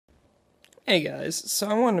Hey guys, so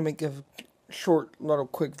I wanted to make a short, little,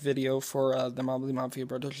 quick video for the Mobley Mafia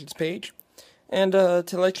Productions page. And to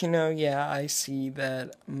let you know, yeah, I see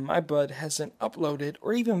that my bud hasn't uploaded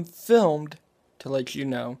or even filmed, to let you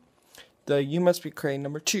know, the You Must Be Cray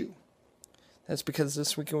 #2. That's because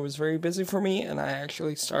this weekend was very busy for me, and I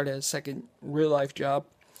actually started a second real-life job.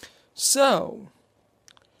 So,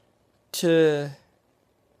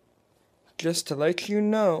 just to let you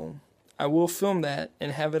know, I will film that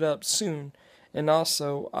and have it up soon. And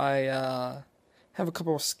also, I have a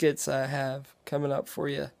couple of skits I have coming up for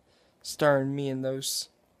you, starring me and those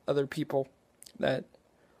other people that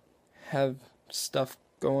have stuff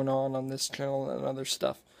going on this channel and other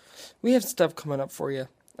stuff. We have stuff coming up for you.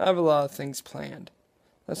 I have a lot of things planned.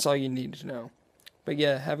 That's all you need to know. But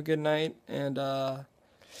yeah, have a good night, and I'll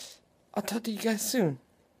talk to you guys soon.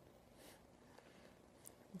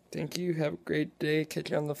 Thank you. Have a great day.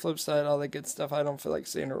 Catch you on the flip side. All that good stuff. I don't feel like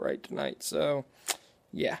saying it right tonight. So,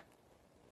 yeah.